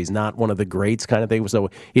mentality, so he's not one of the greats kind of thing. So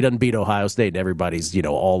he doesn't beat Ohio State, and everybody's,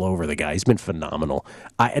 all over the guy. He's been phenomenal.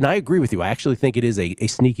 And I agree with you. I actually think it is a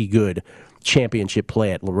sneaky good championship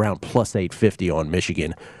play at around plus 850 on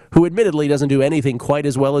Michigan, who admittedly doesn't do anything quite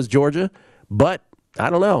as well as Georgia, but I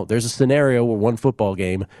don't know. There's a scenario where one football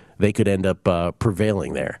game, they could end up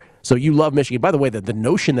prevailing there. So you love Michigan. By the way, the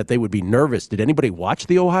notion that they would be nervous, did anybody watch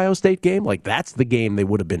the Ohio State game? Like, that's the game they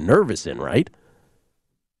would have been nervous in, right?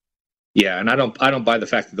 Yeah, and I don't buy the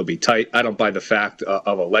fact that they'll be tight. I don't buy the fact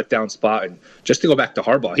of a letdown spot. And just to go back to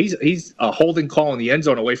Harbaugh, he's a holding call in the end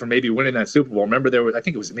zone away from maybe winning that Super Bowl. Remember, I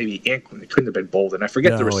think it was maybe Anquin. It couldn't have been Bolden. I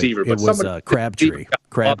forget the receiver. It was Crabtree.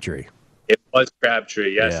 Crabtree. It was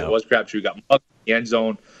Crabtree. Yes, It was Crabtree. Got mugged in the end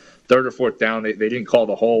zone, third or fourth down. They didn't call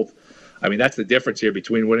the hold. I mean, that's the difference here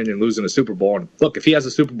between winning and losing a Super Bowl. And look, if he has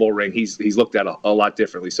a Super Bowl ring, he's looked at a lot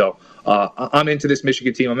differently. So I'm into this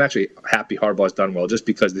Michigan team. I'm actually happy Harbaugh's done well, just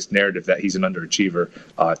because this narrative that he's an underachiever,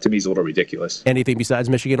 to me, is a little ridiculous. Anything besides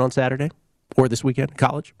Michigan on Saturday or this weekend,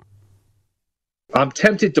 college? I'm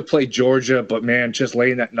tempted to play Georgia, but, man, just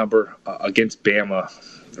laying that number against Bama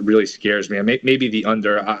really scares me. Maybe the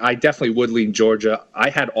under. I definitely would lean Georgia.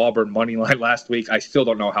 I had Auburn money line last week. I still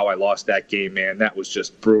don't know how I lost that game, man. That was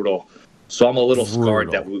just brutal. So I'm a little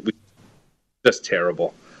scarred that we just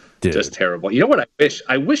terrible. Dude. Just terrible. You know what I wish?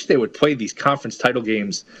 I wish they would play these conference title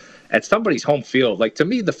games at somebody's home field. Like, to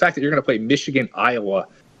me, the fact that you're going to play Michigan, Iowa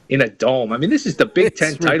in a dome. I mean, this is the Big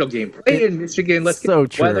Ten title game. Play in Michigan. Let's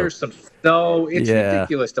get some weather, some snow. It's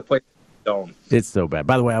ridiculous to play in a dome. It's so bad.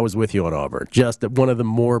 By the way, I was with you on Auburn. Just one of the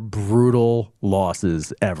more brutal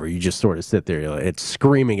losses ever. You just sort of sit there. It's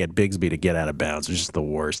screaming at Bigsby to get out of bounds. It's just the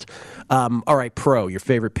worst. All right, Pro, your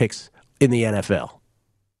favorite picks in the NFL?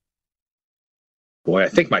 Boy, I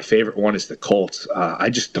think my favorite one is the Colts.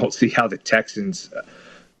 I just don't see how the Texans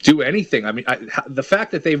do anything. I mean, the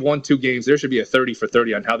fact that they've won 2 games, there should be a 30 for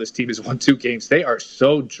 30 on how this team has won 2 games. They are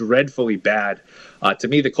so dreadfully bad. To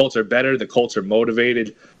me, the Colts are better. The Colts are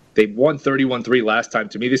motivated. They won 31-3 last time.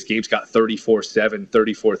 To me, this game's got 34-7,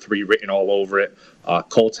 34-3 written all over it.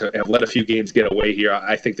 Colts have let a few games get away here.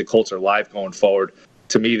 I think the Colts are live going forward.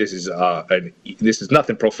 To me, this is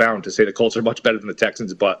nothing profound to say the Colts are much better than the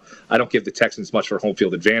Texans, but I don't give the Texans much for home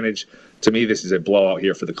field advantage. To me, this is a blowout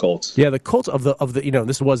here for the Colts. Yeah, the Colts of the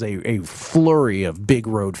this was a flurry of big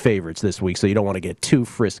road favorites this week, so you don't want to get too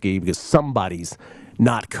frisky because somebody's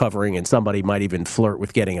not covering and somebody might even flirt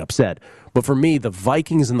with getting upset. But for me, the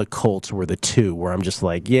Vikings and the Colts were the 2 where I'm just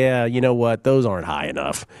like, yeah, you know what? Those aren't high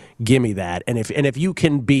enough. Give me that. And if you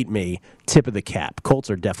can beat me, tip of the cap. Colts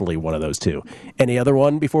are definitely one of those 2. Any other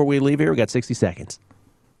one before we leave here? We got 60 seconds.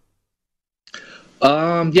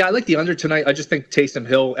 Yeah, I like the under tonight. I just think Taysom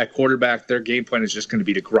Hill at quarterback, their game plan is just going to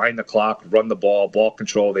be to grind the clock, run the ball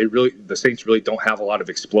control. The Saints really don't have a lot of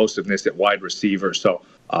explosiveness at wide receiver. So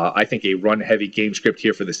I think a run-heavy game script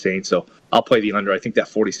here for the Saints. So I'll play the under. I think that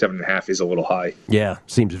 47.5 is a little high. Yeah,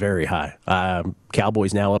 seems very high.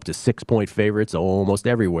 Cowboys now up to 6-point favorites almost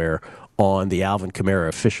everywhere on the Alvin Kamara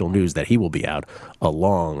official news that he will be out,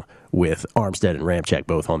 along with Armstead and Ramczyk,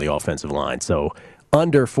 both on the offensive line. So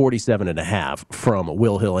under 47.5 from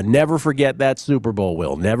Will Hill. And never forget that Super Bowl,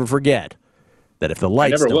 Will. Never forget that if the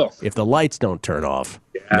lights don't turn off,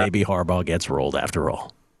 maybe Harbaugh gets rolled after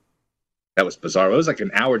all. That was bizarre. It was like an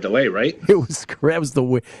hour delay, right?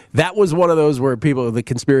 That was one of those where the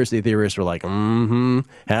conspiracy theorists were like,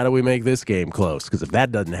 how do we make this game close? Because if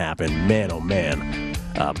that doesn't happen, man, oh man,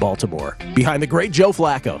 Baltimore, behind the great Joe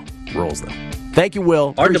Flacco, rolls them. Thank you,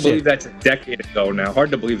 Will. Hard to believe that's a decade ago now. We're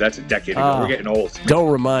getting old. Don't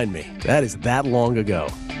remind me. That is that long ago.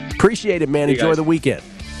 Appreciate it, man. Enjoy the weekend.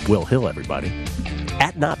 Will Hill, everybody.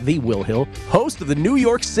 At Not The Will Hill, host of the New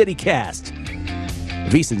York City Cast.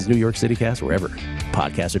 VSiN's New York City Cast, wherever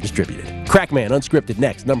podcasts are distributed. Crackman, Unscripted,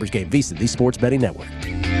 next. Numbers Game, VSiN, the Sports Betting Network.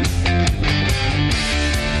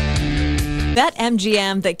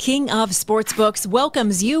 BetMGM, the king of sportsbooks,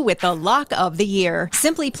 welcomes you with the lock of the year.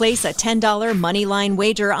 Simply place a $10 moneyline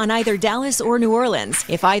wager on either Dallas or New Orleans.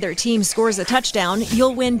 If either team scores a touchdown,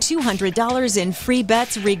 you'll win $200 in free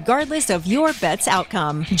bets regardless of your bet's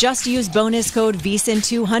outcome. Just use bonus code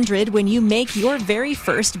VSiN200 when you make your very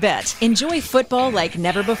first bet. Enjoy football like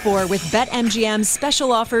never before with BetMGM's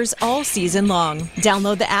special offers all season long.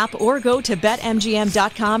 Download the app or go to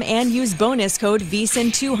BetMGM.com and use bonus code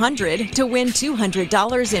VSiN200 to win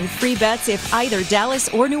 $200 in free bets if either Dallas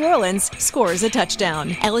or New Orleans scores a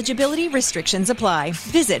touchdown. Eligibility restrictions apply.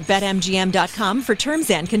 Visit BetMGM.com for terms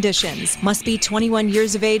and conditions. Must be 21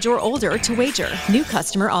 years of age or older to wager. New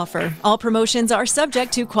customer offer. All promotions are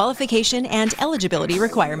subject to qualification and eligibility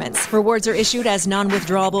requirements. Rewards are issued as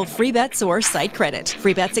non-withdrawable free bets or site credit.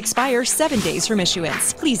 Free bets expire 7 days from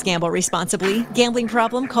issuance. Please gamble responsibly. Gambling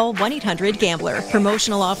problem? Call 1-800-GAMBLER.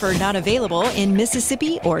 Promotional offer not available in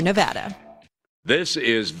Mississippi or Nevada. This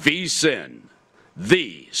is VSiN,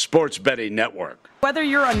 the Sports Betting Network. Whether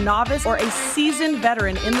you're a novice or a seasoned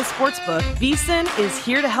veteran in the sportsbook, VSiN is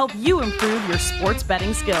here to help you improve your sports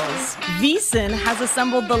betting skills. VSiN has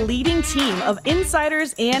assembled the leading team of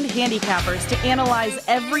insiders and handicappers to analyze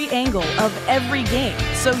every angle of every game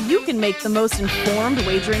so you can make the most informed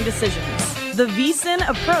wagering decisions. The VSiN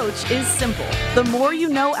approach is simple. The more you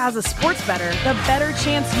know as a sports bettor, the better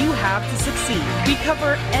chance you have to succeed. We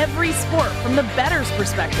cover every sport from the bettor's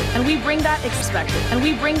perspective, and we bring that expected, and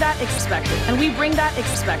we bring that expected, and we bring that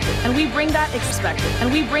expected, and we bring that expected,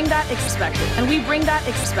 and we bring that expected, and we bring that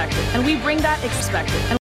expected, and we bring that expected.